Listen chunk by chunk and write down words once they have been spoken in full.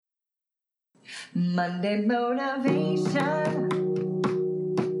Monday motivation.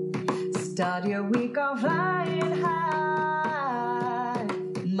 Start your week off flying high.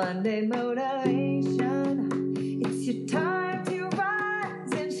 Monday motivation. It's your time to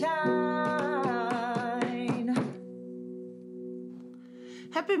rise and shine.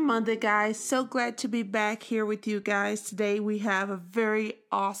 Happy Monday, guys. So glad to be back here with you guys. Today we have a very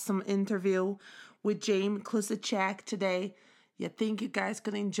awesome interview with Jamie Klusacek today. I think you guys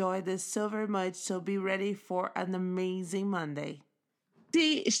can enjoy this so very much, so be ready for an amazing Monday.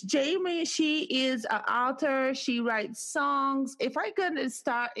 Jamie, she is an author. She writes songs. If I'm going to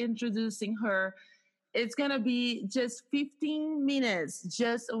start introducing her, it's going to be just 15 minutes,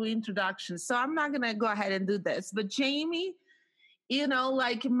 just an introduction. So I'm not going to go ahead and do this. But Jamie, you know,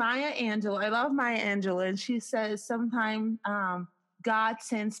 like Maya Angelou, I love Maya Angelou, and she says sometimes God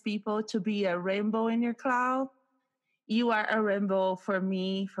sends people to be a rainbow in your cloud. You are a rainbow for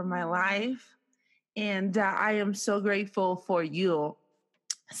me, for my life, and I am so grateful for you.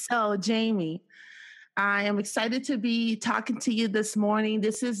 So, Jamie, I am excited to be talking to you this morning.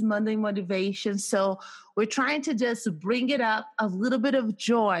 This is Monday Motivation. So we're trying to just bring it up, a little bit of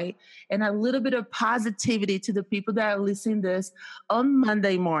joy and a little bit of positivity to the people that are listening to this on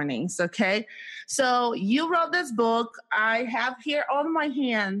Monday mornings, okay? So you wrote this book. I have here on my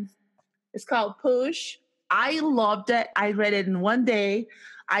hand. It's called Push. I loved it. I read it in one day.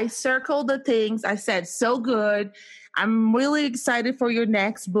 I circled the things. I said, so good. I'm really excited for your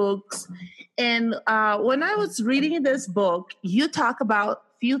next books. And when I was reading this book, you talk about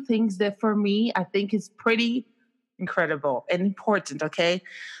a few things that for me, I think is pretty incredible and important, okay?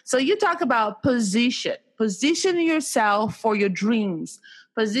 So you talk about position yourself for your dreams,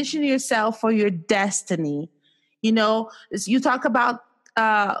 position yourself for your destiny. You know, you talk about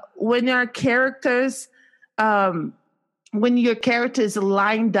when your characters is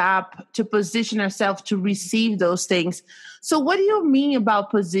lined up to position yourself to receive those things. So what do you mean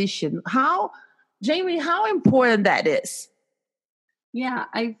about position? Jamie, how important that is? Yeah,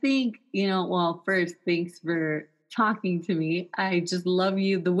 I think, well, first, thanks for talking to me. I just love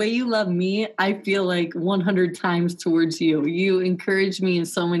you. The way you love me, I feel like 100 times towards you. You encourage me in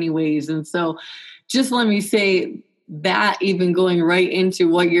so many ways. And so just let me say that, even going right into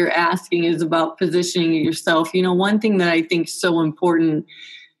what you're asking, is about positioning yourself. You know, one thing that I think is so important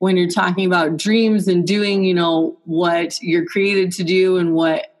when you're talking about dreams and doing, what you're created to do and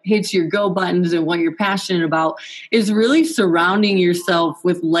what hits your go buttons and what you're passionate about is really surrounding yourself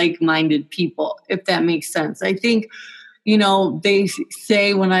with like-minded people, if that makes sense. I think, they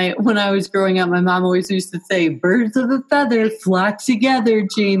say when I was growing up, my mom always used to say, birds of a feather flock together,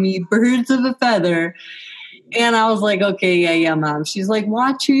 Jamie, birds of a feather. And I was like, okay, yeah, Mom. She's like,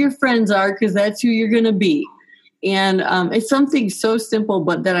 watch who your friends are, because that's who you're going to be. And it's something so simple,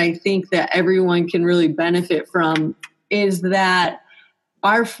 but that I think that everyone can really benefit from, is that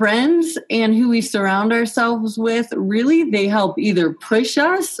our friends and who we surround ourselves with, really, they help either push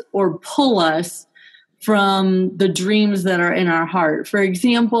us or pull us from the dreams that are in our heart. For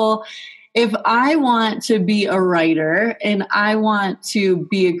example, if I want to be a writer and I want to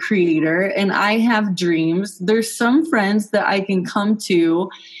be a creator and I have dreams, there's some friends that I can come to,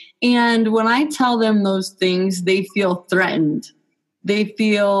 and when I tell them those things, they feel threatened. They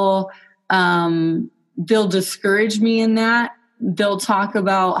feel they'll discourage me in that. They'll talk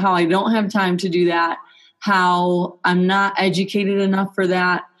about how I don't have time to do that, how I'm not educated enough for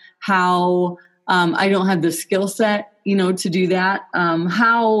that, how I don't have the skill set, to do that.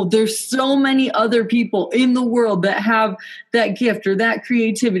 How there's so many other people in the world that have that gift or that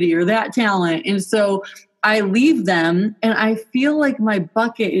creativity or that talent. And so I leave them and I feel like my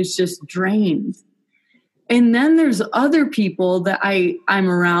bucket is just drained. And then there's other people that I'm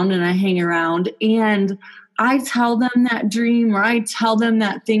around and I hang around, and I tell them that dream or I tell them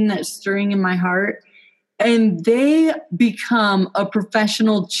that thing that's stirring in my heart, and they become a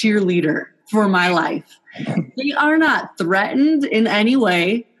professional cheerleader for my life. They are not threatened in any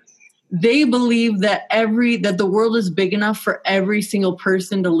way. They believe that the world is big enough for every single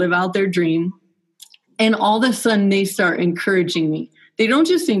person to live out their dream. And all of a sudden they start encouraging me. They don't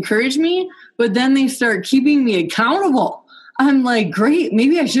just encourage me, but then they start keeping me accountable. I'm like, great,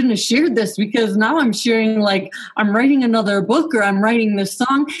 maybe I shouldn't have shared this, because now I'm sharing, like, I'm writing another book or I'm writing this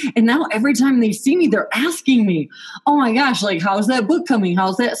song. And now every time they see me, they're asking me, oh my gosh, like, how's that book coming?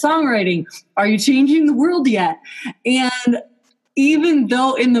 How's that songwriting? Are you changing the world yet? And even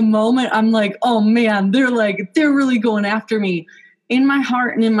though in the moment I'm like, oh man, they're really going after me, in my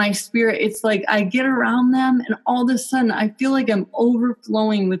heart and in my spirit, it's like I get around them and all of a sudden I feel like I'm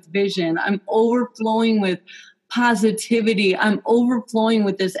overflowing with vision. I'm overflowing with positivity. I'm overflowing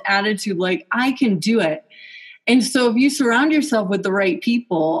with this attitude, like I can do it. And so if you surround yourself with the right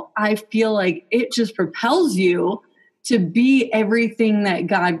people, I feel like it just propels you to be everything that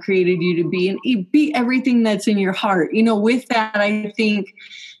God created you to be and be everything that's in your heart. You know, with that, I think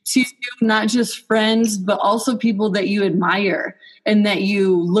to not just friends, but also people that you admire and that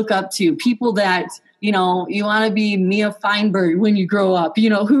you look up to, people that, you know, you want to be Mia Feinberg when you grow up, you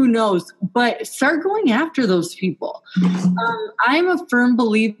know, who knows, but start going after those people. I'm a firm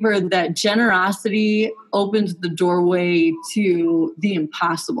believer that generosity opens the doorway to the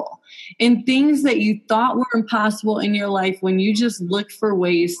impossible. And things that you thought were impossible in your life, when you just look for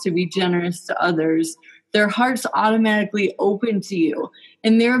ways to be generous to others, their hearts automatically open to you.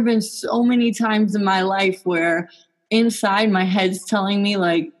 And there have been so many times in my life where inside my head's telling me,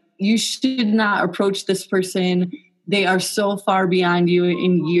 like, you should not approach this person. They are so far beyond you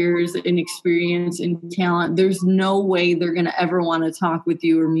in years, in experience, in talent. There's no way they're going to ever want to talk with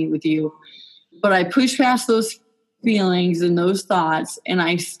you or meet with you. But I push past those feelings and those thoughts, and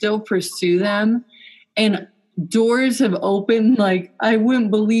I still pursue them. And doors have opened like I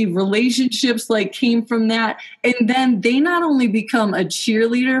wouldn't believe. Relationships like came from that. And then they not only become a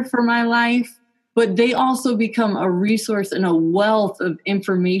cheerleader for my life, but they also become a resource and a wealth of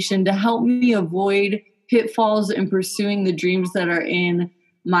information to help me avoid pitfalls in pursuing the dreams that are in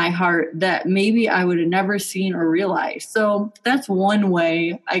my heart that maybe I would have never seen or realized. So that's one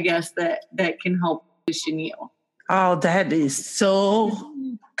way, I guess, that can help position you. Oh, that is so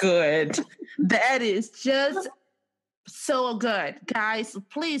good. That is just so good. Guys,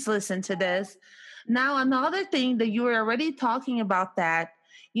 please listen to this. Now, another thing that you were already talking about, that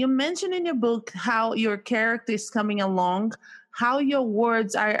you mentioned in your book how your character is coming along, how your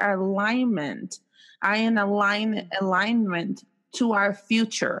words are in alignment to our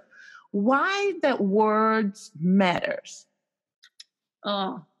future. Why that words matters?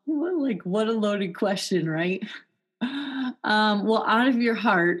 Oh, what a loaded question, right? Well, out of your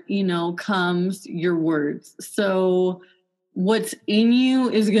heart, you know, comes your words. So what's in you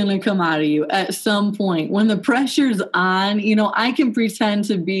is going to come out of you at some point. When the pressure's on, you know, I can pretend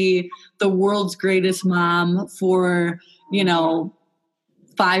to be the world's greatest mom for, you know,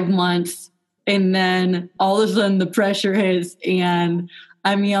 5 months. And then all of a sudden the pressure hits and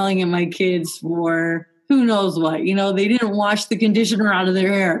I'm yelling at my kids for who knows what. You know, they didn't wash the conditioner out of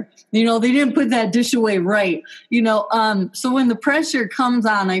their hair. You know, they didn't put that dish away right. You know, so when the pressure comes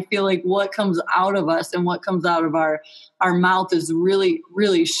on, I feel like what comes out of us and what comes out of our mouth is really,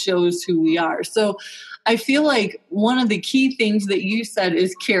 really shows who we are. So I feel like one of the key things that you said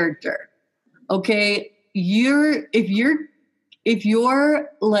is character. Okay. If your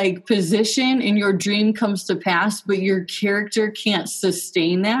like position in your dream comes to pass, but your character can't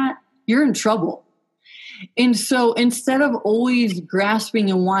sustain that, you're in trouble. And so instead of always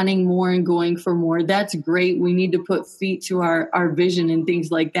grasping and wanting more and going for more, that's great. We need to put feet to our vision and things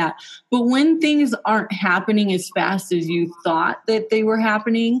like that. But when things aren't happening as fast as you thought that they were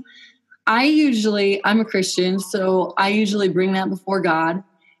happening, I'm a Christian, so I usually bring that before God.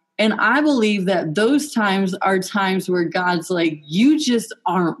 And I believe that those times are times where God's like, you just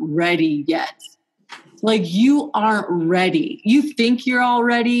aren't ready yet. Like, you aren't ready. You think you're all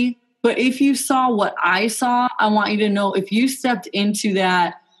ready. But if you saw what I saw, I want you to know, if you stepped into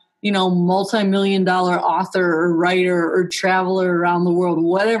that, you know, multi-million-dollar author or writer or traveler around the world,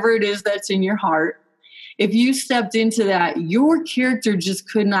 whatever it is that's in your heart, if you stepped into that, your character just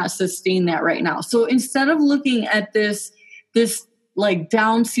could not sustain that right now. So instead of looking at this like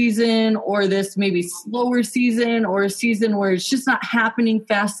down season or this maybe slower season or a season where it's just not happening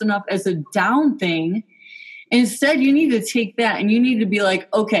fast enough as a down thing, instead you need to take that and you need to be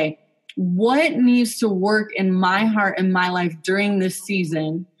like, okay, what needs to work in my heart and my life during this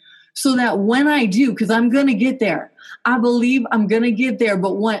season so that when I do, because I'm going to get there, I believe I'm going to get there,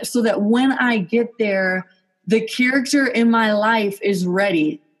 but so that when I get there, the character in my life is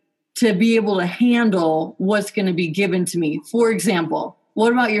ready to be able to handle what's going to be given to me. For example,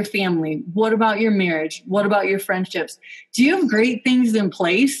 what about your family? What about your marriage? What about your friendships? Do you have great things in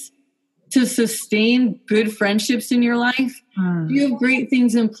place to sustain good friendships in your life? Do you have great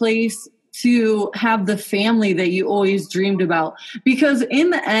things in place to have the family that you always dreamed about? Because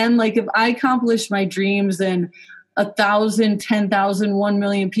in the end, like if I accomplish my dreams and 1,000, 10,000, 1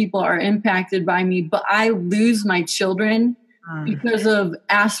 million people are impacted by me, but I lose my children because of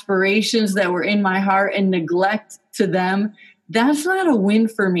aspirations that were in my heart and neglect to them, that's not a win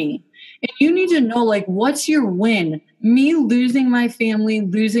for me. And you need to know, like, what's your win? Me losing my family,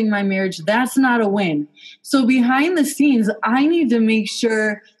 losing my marriage, that's not a win. So behind the scenes, I need to make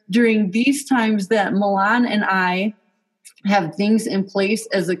sure during these times that Milan and I have things in place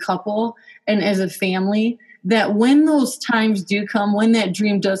as a couple and as a family, that when those times do come, when that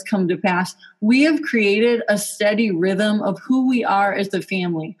dream does come to pass, we have created a steady rhythm of who we are as a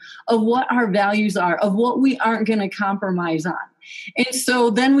family, of what our values are, of what we aren't going to compromise on. And so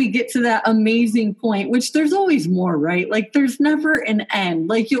then we get to that amazing point, which there's always more, right? Like there's never an end.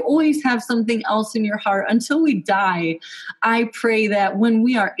 Like you always have something else in your heart until we die. I pray that when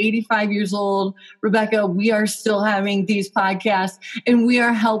we are 85 years old, Rebecca, we are still having these podcasts and we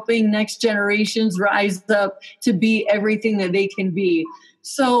are helping next generations rise up to be everything that they can be.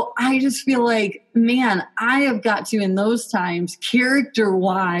 So I just feel like, man, I have got to, in those times,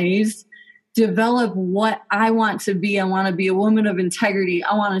 character-wise, develop what I want to be. I want to be a woman of integrity.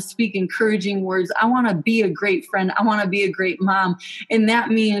 I want to speak encouraging words. I want to be a great friend. I want to be a great mom. And that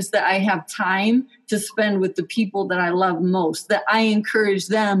means that I have time to spend with the people that I love most, that I encourage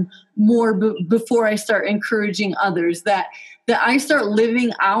them more before I start encouraging others, that I start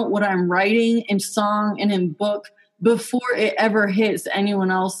living out what I'm writing in song and in book before it ever hits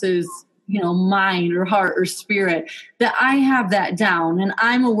anyone else's mind or heart or spirit, that I have that down and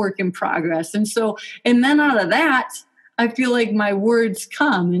I'm a work in progress. And then out of that, I feel like my words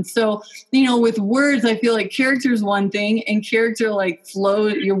come. And so, with words, I feel like character is one thing, and character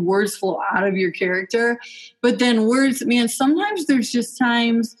your words flow out of your character. But then words, man, sometimes there's just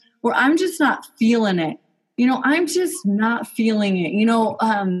times where I'm just not feeling it. I'm just not feeling it.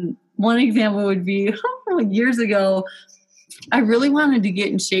 One example would be years ago, I really wanted to get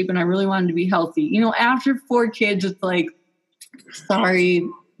in shape and I really wanted to be healthy. After 4 kids, it's like, sorry,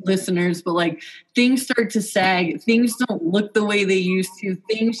 listeners, but things start to sag. Things don't look the way they used to.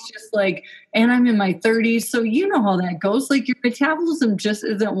 Things just and I'm in my 30s. So you know how that goes. Your metabolism just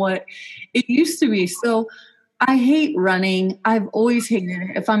isn't what it used to be. So I hate running. I've always hated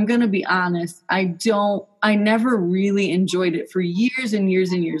it. If I'm going to be honest, I never really enjoyed it for years and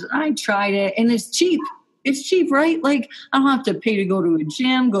years and years. And I tried it and it's cheap. It's cheap, right? I don't have to pay to go to a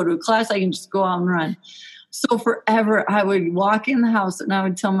gym, go to a class. I can just go out and run. So forever, I would walk in the house and I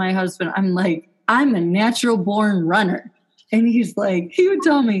would tell my husband, I'm a natural born runner. And he would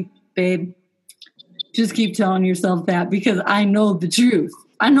tell me, babe, just keep telling yourself that because I know the truth.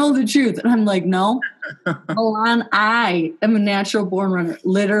 I know the truth. And I'm like, no, hold on. I am a natural born runner.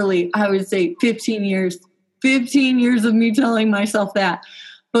 Literally, I would say 15 years of me telling myself that.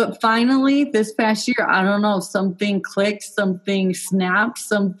 But finally, this past year, I don't know, something clicked, something snapped,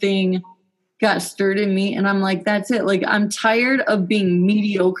 something got stirred in me. And I'm like, that's it. I'm tired of being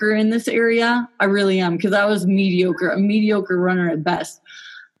mediocre in this area. I really am, because I was a mediocre runner at best.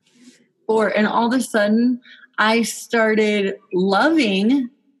 And all of a sudden, I started loving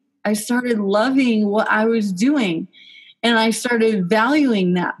what I was doing. And I started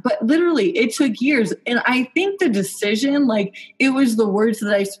valuing that. But literally, it took years. And I think the decision, it was the words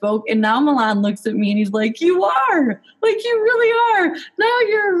that I spoke. And now Milan looks at me and he's like, you are. You really are. Now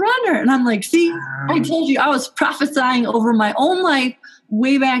you're a runner. And I'm like, see, I told you I was prophesying over my own life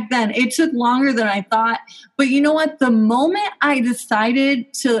way back then. It took longer than I thought. But you know what? The moment I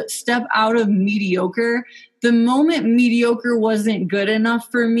decided to step out of mediocre, the moment mediocre wasn't good enough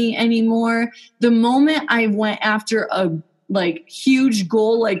for me anymore, the moment I went after a huge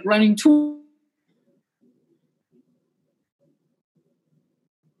goal, running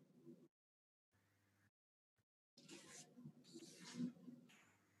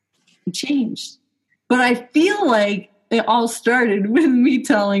changed. But I feel like it all started with me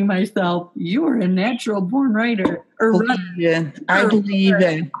telling myself, you are a natural born writer. I believe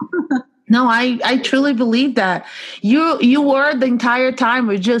it. No, I truly believe that. You were the entire time.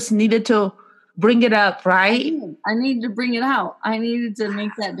 We just needed to bring it up, right? I needed to bring it out. I needed to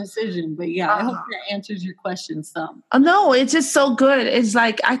make that decision. But yeah, I hope that answers your question some. No, it's just so good. It's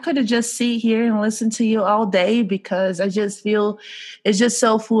I could have just sit here and listen to you all day because I just feel it's just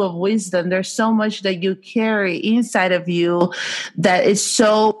so full of wisdom. There's so much that you carry inside of you that is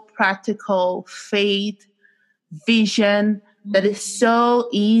so practical, faith, vision, that is so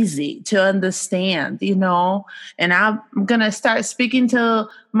easy to understand, and I'm going to start speaking to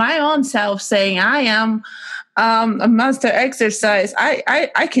my own self saying, I am a master exercise.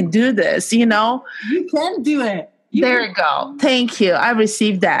 I can do this, You can do it. There you go. Thank you. I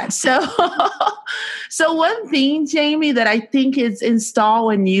received that. So, so one thing, Jamie, that I think is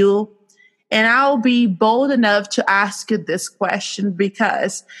installed in you, and I'll be bold enough to ask you this question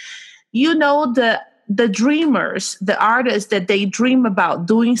because, the dreamers, the artists that they dream about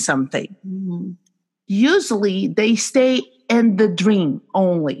doing something, usually they stay in the dream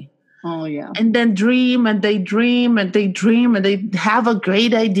only. Oh, yeah. And then dream and they dream and they dream and they have a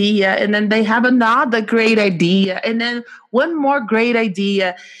great idea. And then they have another great idea. And then one more great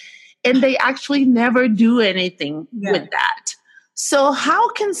idea. And they actually never do anything with that. So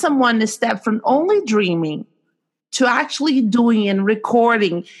how can someone step from only dreaming to actually doing and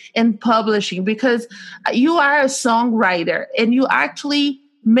recording and publishing? Because you are a songwriter and you actually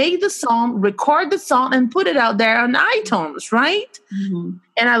made the song, record the song, and put it out there on iTunes, right? Mm-hmm.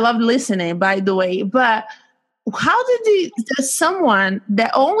 And I love listening, by the way. But how does someone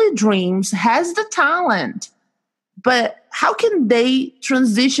that only dreams, has the talent, but how can they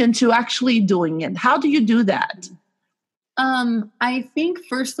transition to actually doing it? How do you do that? I think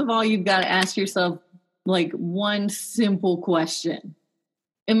first of all, you've got to ask yourself like one simple question.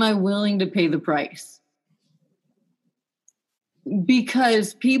 Am I willing to pay the price?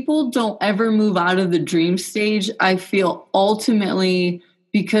 Because people don't ever move out of the dream stage, I feel, ultimately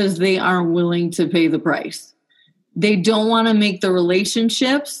because they aren't willing to pay the price. They don't want to make the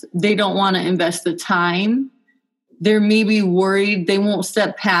relationships. They don't want to invest the time. They're maybe worried. They won't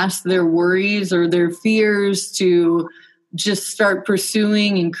step past their worries or their fears to just start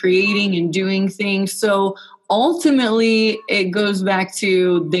pursuing and creating and doing things. So ultimately, it goes back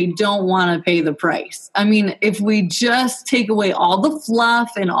to they don't want to pay the price. I mean, if we just take away all the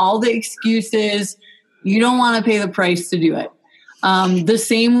fluff and all the excuses, you don't want to pay the price to do it. The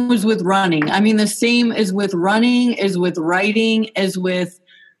same was with running. I mean, the same is with running, is with writing, is with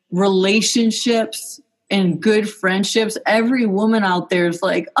relationships and good friendships. Every woman out there is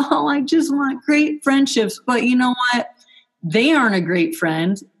like, oh, I just want great friendships. But you know what? They aren't a great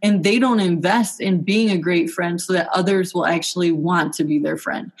friend and they don't invest in being a great friend so that others will actually want to be their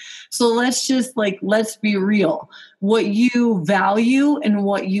friend. So let's be real. What you value and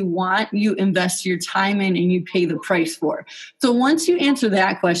what you want, you invest your time in and you pay the price for. So once you answer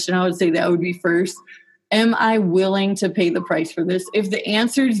that question, I would say that would be first. Am I willing to pay the price for this? If the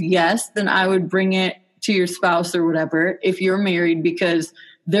answer is yes, then I would bring it to your spouse or whatever, if you're married, because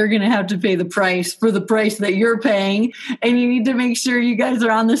they're going to have to pay the price for the price that you're paying. And you need to make sure you guys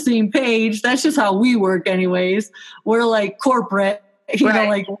are on the same page. That's just how we work anyways. We're like corporate, you know,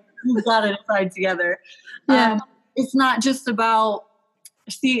 like we've got to decide together. Yeah. It's not just about,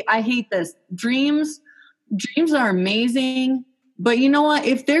 see, I hate this. Dreams are amazing. But you know what?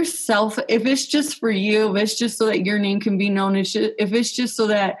 If it's just for you, if it's just so that your name can be known, if it's just so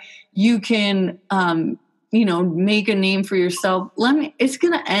that you can, make a name for yourself, it's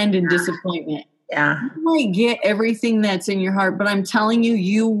going to end in disappointment. Yeah. You might get everything that's in your heart, but I'm telling you,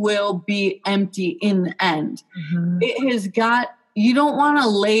 you will be empty in the end. Mm-hmm. You don't want to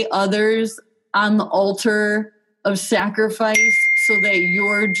lay others on the altar of sacrifice so that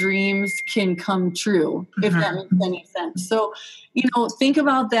your dreams can come true, if that makes any sense. So, think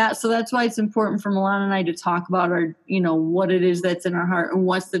about that. So that's why it's important for Milana and I to talk about our, what it is that's in our heart and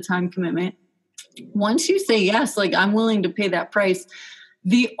what's the time commitment. Once you say yes, like I'm willing to pay that price,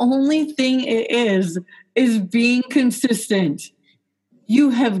 the only thing it is being consistent. You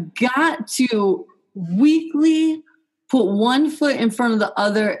have got to weekly put one foot in front of the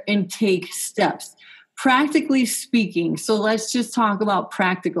other and take steps. Practically speaking, so let's just talk about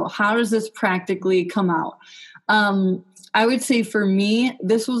practical. How does this practically come out? I would say for me,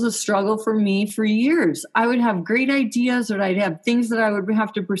 this was a struggle for me for years. I would have great ideas or I'd have things that I would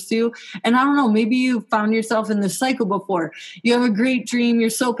have to pursue. And I don't know, maybe you found yourself in this cycle before. You have a great dream. You're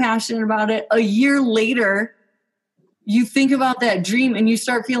so passionate about it. A year later, you think about that dream and you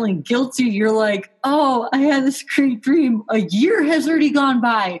start feeling guilty. You're like, oh, I had this great dream. A year has already gone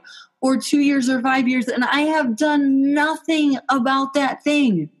by, or 2 years or 5 years, and I have done nothing about that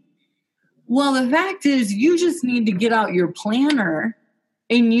thing. Well, the fact is, you just need to get out your planner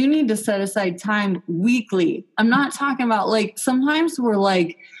and you need to set aside time weekly. I'm not talking about sometimes we're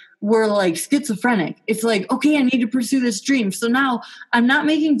like schizophrenic. It's like, okay, I need to pursue this dream. So now I'm not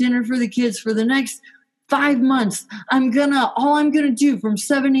making dinner for the kids for the next 5 months. All I'm going to do from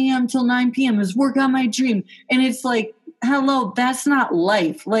 7 a.m. till 9 p.m. is work on my dream. And it's like, hello, that's not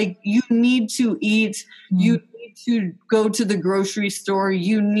life. Like, you need to eat. You need to go to the grocery store.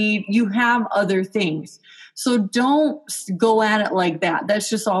 You have other things. So don't go at it like that.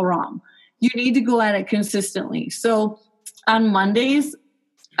 That's just all wrong. You need to go at it consistently. So on Mondays,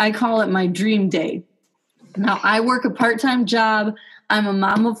 I call it my dream day. Now, I work a part-time job. I'm a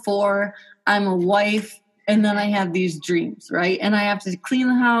mom of 4. I'm a wife. And then I have these dreams, right? And I have to clean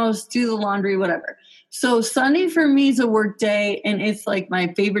the house, do the laundry, whatever. So Sunday for me is a work day, and it's like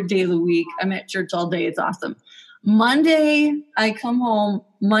my favorite day of the week. I'm at church all day. It's awesome. Monday, I come home.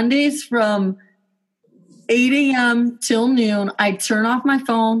 Mondays from 8 a.m. till noon, I turn off my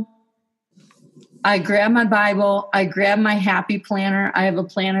phone. I grab my Bible. I grab my happy planner. I have a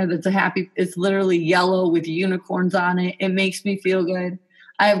planner that's it's literally yellow with unicorns on it. It makes me feel good.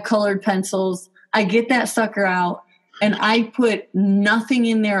 I have colored pencils. I get that sucker out and I put nothing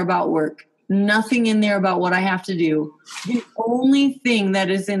in there about work, nothing in there about what I have to do. The only thing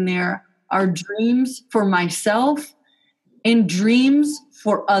that is in there are dreams for myself and dreams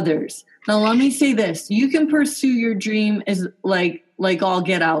for others. Now, let me say this. You can pursue your dream as like all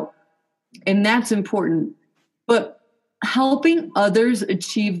get out. And that's important. But helping others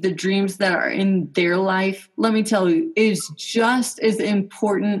achieve the dreams that are in their life, let me tell you, is just as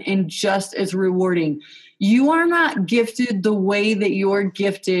important and just as rewarding. You are not gifted the way that you're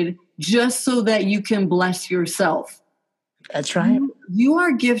gifted just so that you can bless yourself. That's right. You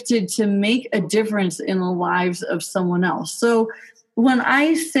are gifted to make a difference in the lives of someone else. So when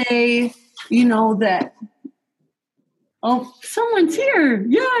I say, that, oh, someone's here.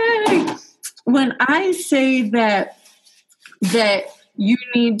 Yay. When I say that you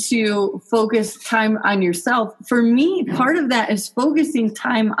need to focus time on yourself, for me, part of that is focusing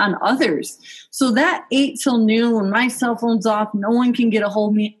time on others. So that 8 till noon, when my cell phone's off, no one can get a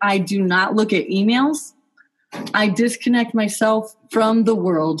hold of me. I do not look at emails. I disconnect myself from the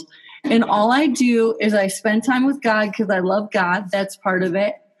world. And all I do is I spend time with God because I love God. That's part of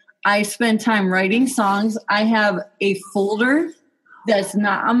it. I spend time writing songs. I have a folder that's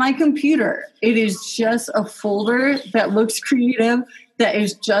not on my computer. It is just a folder that looks creative that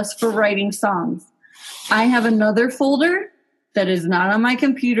is just for writing songs. I have another folder that is not on my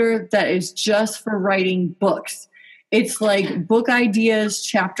computer that is just for writing books. It's like book ideas,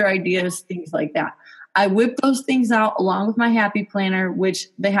 chapter ideas, things like that. I whip those things out along with my happy planner, which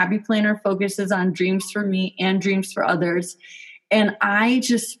the happy planner focuses on dreams for me and dreams for others. And I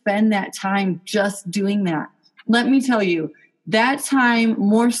just spend that time just doing that. Let me tell you, that time,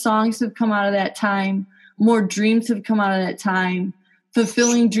 more songs have come out of that time, more dreams have come out of that time,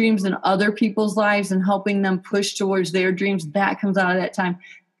 fulfilling dreams in other people's lives and helping them push towards their dreams, that comes out of that time.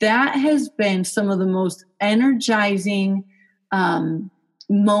 That has been some of the most energizing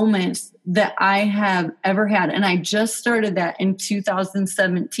moments that I have ever had. And I just started that in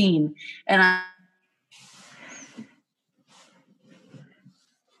 2017. And I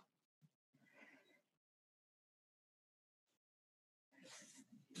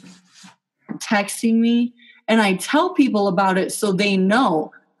texting me and I tell people about it so they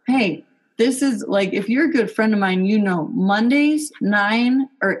know, hey, this is like, if you're a good friend of mine, Mondays 9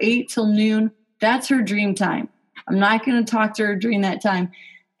 or 8 till noon, that's her dream time. I'm not going to talk to her during that time.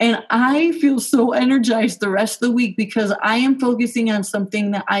 And I feel so energized the rest of the week because I am focusing on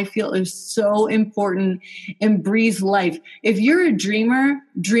something that I feel is so important and breathes life. If you're a dreamer,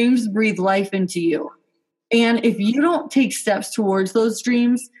 dreams breathe life into you. And if you don't take steps towards those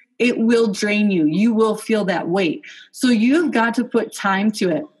dreams, it will drain you. You will feel that weight. So you've got to put time to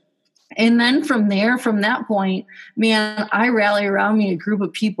it. And then from that point, man, I rally around me a group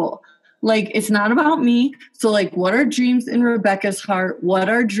of people. Like, it's not about me. So like, what are dreams in Rebecca's heart? What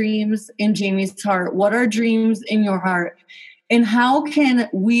are dreams in Jamie's heart? What are dreams in your heart? And how can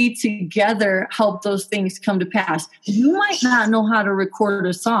we together help those things come to pass? You might not know how to record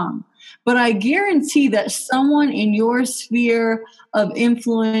a song, but I guarantee that someone in your sphere of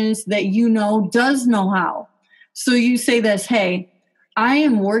influence that does know how. So you say this, hey, I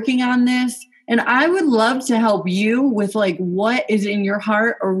am working on this. And I would love to help you with like what is in your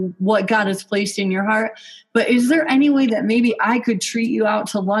heart or what God has placed in your heart. But is there any way that maybe I could treat you out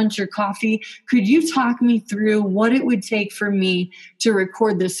to lunch or coffee? Could you talk me through what it would take for me to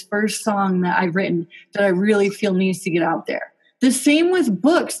record this first song that I've written that I really feel needs to get out there? The same with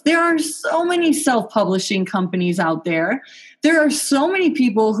books. There are so many self-publishing companies out there. There are so many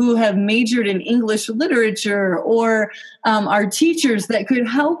people who have majored in English literature or are teachers that could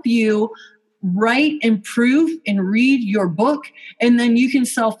help you write, improve, and read your book. And then you can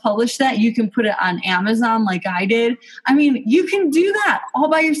self-publish that. You can put it on Amazon like I did. I mean, you can do that all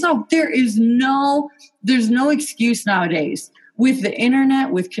by yourself. There's no excuse nowadays with the internet,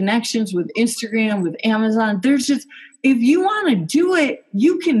 with connections, with Instagram, with Amazon. If you want to do it,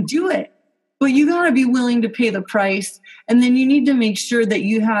 you can do it. But you got to be willing to pay the price. And then you need to make sure that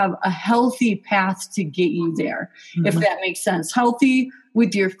you have a healthy path to get you there, if that makes sense. Healthy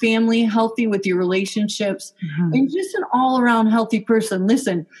with your family, healthy with your relationships, and just an all-around healthy person.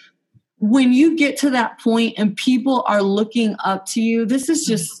 Listen, when you get to that point and people are looking up to you, this is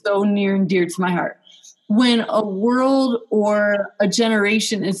just so near and dear to my heart. When a world or a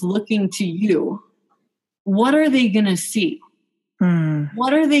generation is looking to you, what are they going to see?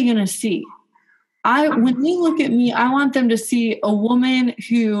 What are they going to see? When they look at me, I want them to see a woman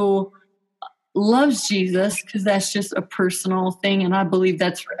who loves Jesus, because that's just a personal thing. And I believe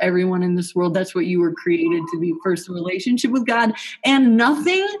that's for everyone in this world. That's what you were created to be, first, a relationship with God. And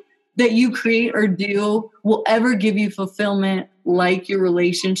nothing that you create or do will ever give you fulfillment like your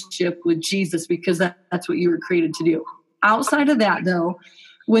relationship with Jesus, because that's what you were created to do. Outside of that, though,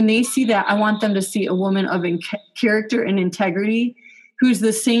 when they see that, I want them to see a woman of character and integrity who's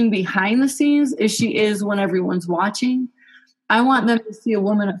the same behind the scenes as she is when everyone's watching. I want them to see a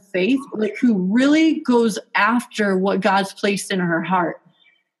woman of faith, like, who really goes after what God's placed in her heart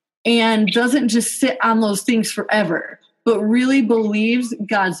and doesn't just sit on those things forever, but really believes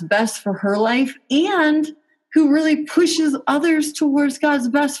God's best for her life, and who really pushes others towards God's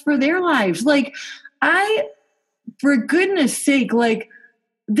best for their lives. Like, for goodness sake, like,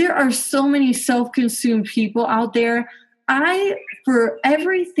 there are so many self-consumed people out there. For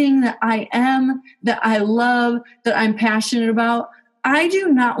everything that I am, that I love, that I'm passionate about, I do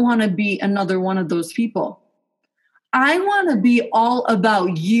not want to be another one of those people. I want to be all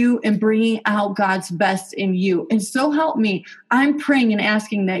about you and bringing out God's best in you. And so help me, I'm praying and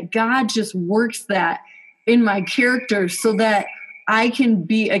asking that God just works that in my character so that I can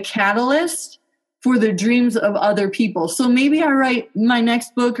be a catalyst for the dreams of other people. So maybe I write my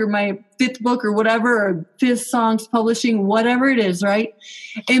next book or my 5th book or whatever, or 5th songs publishing, whatever it is, right?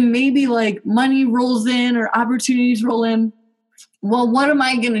 And maybe like money rolls in or opportunities roll in. Well, what am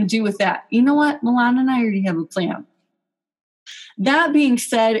I going to do with that? You know what? Milan and I already have a plan. That being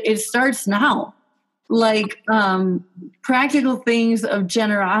said, it starts now. Like practical things of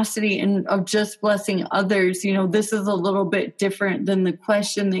generosity and of just blessing others. You know, this is a little bit different than the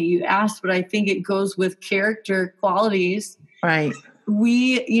question that you asked, but I think it goes with character qualities. Right.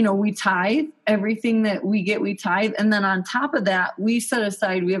 We tithe. Everything that we get, we tithe. And then on top of that, we set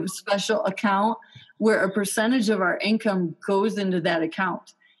aside, we have a special account where a percentage of our income goes into that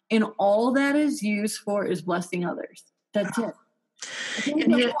account. And all that is used for is blessing others. That's it.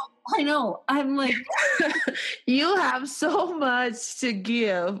 I know. I'm like, you have so much to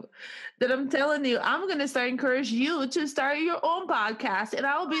give that I'm telling you, I'm going to start encourage you to start your own podcast, and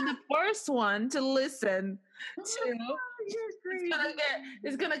I'll be the first one to listen to.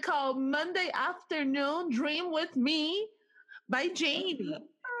 It's going to call Monday Afternoon Dream with Me by Jamie.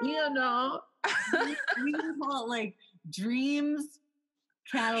 You know, we can call it like Dreams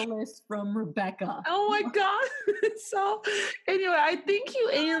Catalyst from Rebecca. Oh my God. So anyway, I think you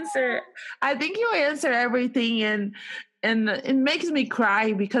answer everything, and it makes me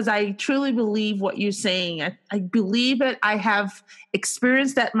cry because I truly believe what you're saying. I believe it. I have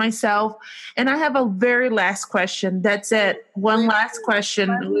experienced that myself. And I have a very last question. That's it. One last question.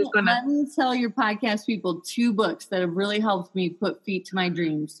 Let me tell your podcast people 2 books that have really helped me put feet to my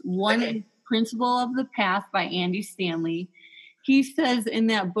dreams. One is Principle of the Path by Andy Stanley. He says in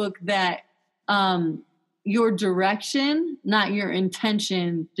that book that your direction, not your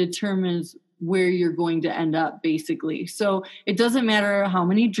intention, determines where you're going to end up, basically. So it doesn't matter how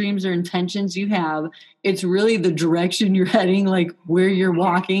many dreams or intentions you have. It's really the direction you're heading, like where you're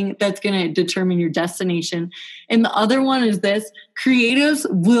walking, that's going to determine your destination. And the other one is this. Creatives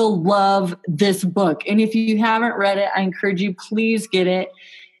will love this book. And if you haven't read it, I encourage you, please get it.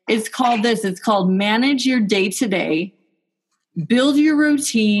 It's called Manage Your Day Today. Build your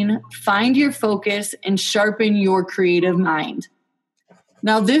routine, find your focus, and sharpen your creative mind.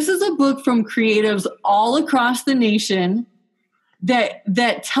 Now, this is a book from creatives all across the nation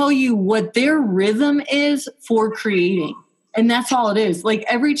that tell you what their rhythm is for creating. And that's all it is. Like,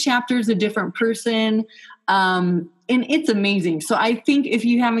 every chapter is a different person. And it's amazing. So I think if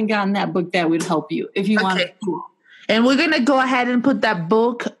you haven't gotten that book, that would help you if you want to. And we're going to go ahead and put that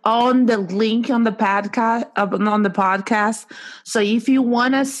book on the link on the podcast. So if you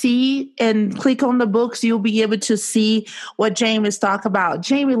want to see and click on the books, you'll be able to see what Jamie is talking about.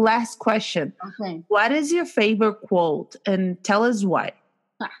 Jamie, last question. Okay. What is your favorite quote? And tell us why.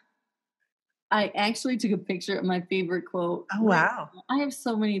 I actually took a picture of my favorite quote. Oh, wow. I have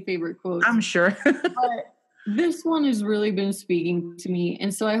so many favorite quotes. I'm sure. But this one has really been speaking to me.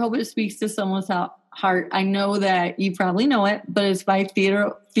 And so I hope it speaks to someone's heart. I know that you probably know it, but it's by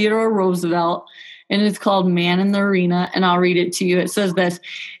Theodore Roosevelt, and it's called Man in the Arena, and I'll read it to you. It says this: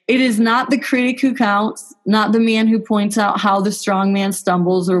 "It is not the critic who counts, not the man who points out how the strong man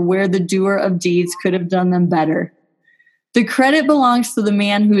stumbles or where the doer of deeds could have done them better. The credit belongs to the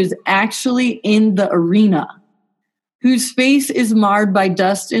man who is actually in the arena, whose face is marred by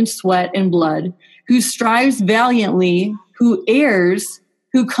dust and sweat and blood, who strives valiantly, who errs,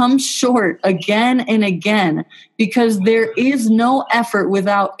 who comes short again and again, because there is no effort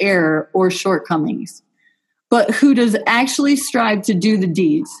without error or shortcomings, but who does actually strive to do the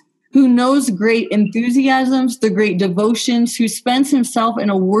deeds, who knows great enthusiasms, the great devotions, who spends himself in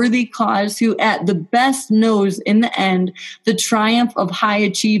a worthy cause, who at the best knows in the end the triumph of high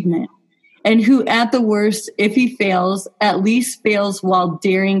achievement, and who at the worst, if he fails, at least fails while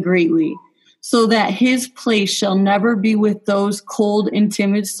daring greatly, so that his place shall never be with those cold and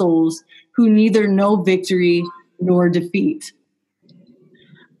timid souls who neither know victory nor defeat.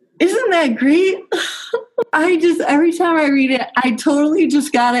 Isn't that great? Every time I read it, I totally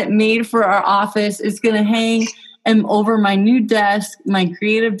just got it made for our office. It's going to hang over my new desk, my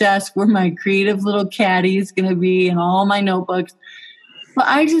creative desk, where my creative little caddy is going to be and all my notebooks. But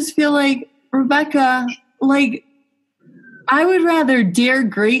I just feel like, Rebecca, like, I would rather dare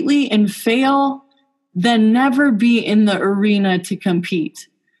greatly and fail than never be in the arena to compete.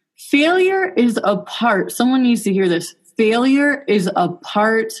 Failure is a part. Someone needs to hear this. Failure is a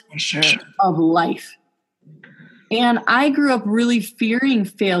part of life. And I grew up really fearing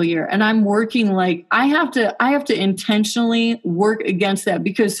failure, and I'm working like I have to intentionally work against that,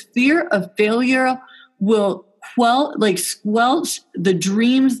 because fear of failure will squelch the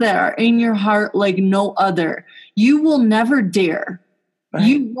dreams that are in your heart like no other. You will never dare. Right.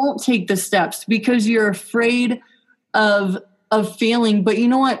 You won't take the steps because you're afraid of failing. But you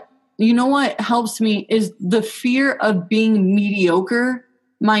know what? You know what helps me is the fear of being mediocre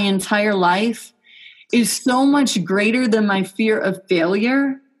my entire life is so much greater than my fear of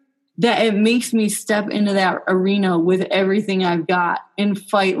failure that it makes me step into that arena with everything I've got and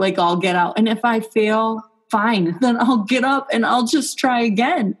fight like I'll get out. And if I fail, fine, then I'll get up and I'll just try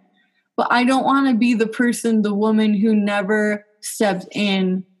again. But I don't want to be the woman who never stepped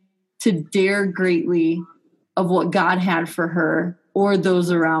in to dare greatly of what God had for her or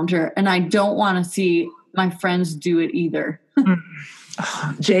those around her. And I don't want to see my friends do it either.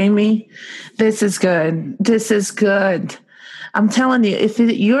 Oh, Jamie, this is good. This is good. I'm telling you, if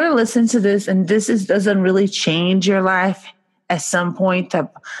you're listening to this and doesn't really change your life at some point of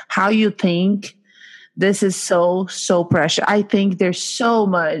how you think, this is so precious. I think there's so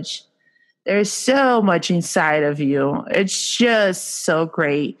much inside of you. It's just so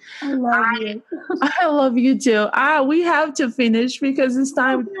great. I love you. I love you too. We have to finish because it's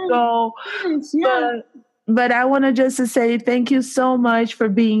time to go. Yeah. But I want to just say thank you so much for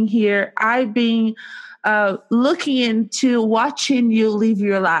being here. I've been looking into watching you live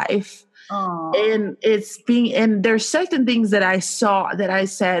your life. Aww. And there's certain things that I saw that I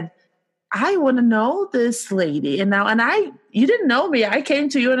said, I want to know this lady. You didn't know me. I came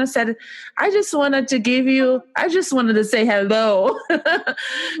to you and I said, I just wanted to say hello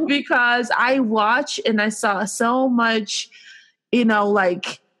because I watched and I saw so much,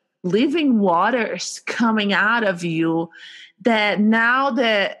 like living waters coming out of you, that now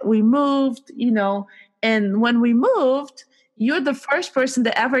that we moved, and when we moved, you're the first person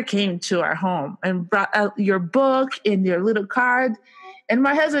that ever came to our home and brought out your book and your little card. And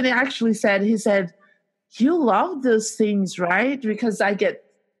my husband actually said, you love those things, right? Because I get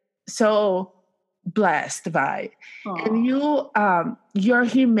so blessed by it. Aww. And your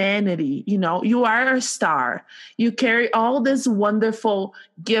humanity, you are a star. You carry all this wonderful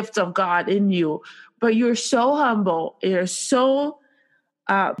gift of God in you, but you're so humble. You're so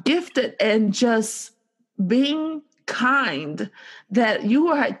gifted and just being kind that you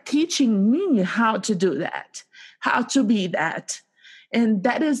are teaching me how to do that, how to be that. And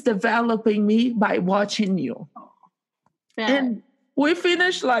that is developing me by watching you. And we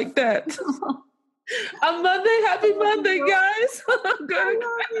finished like that. On Monday, happy Monday, guys.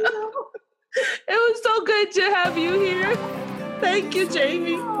 It was so good to have you here. Thank you,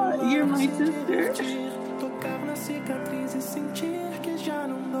 Jamie. You're my sister.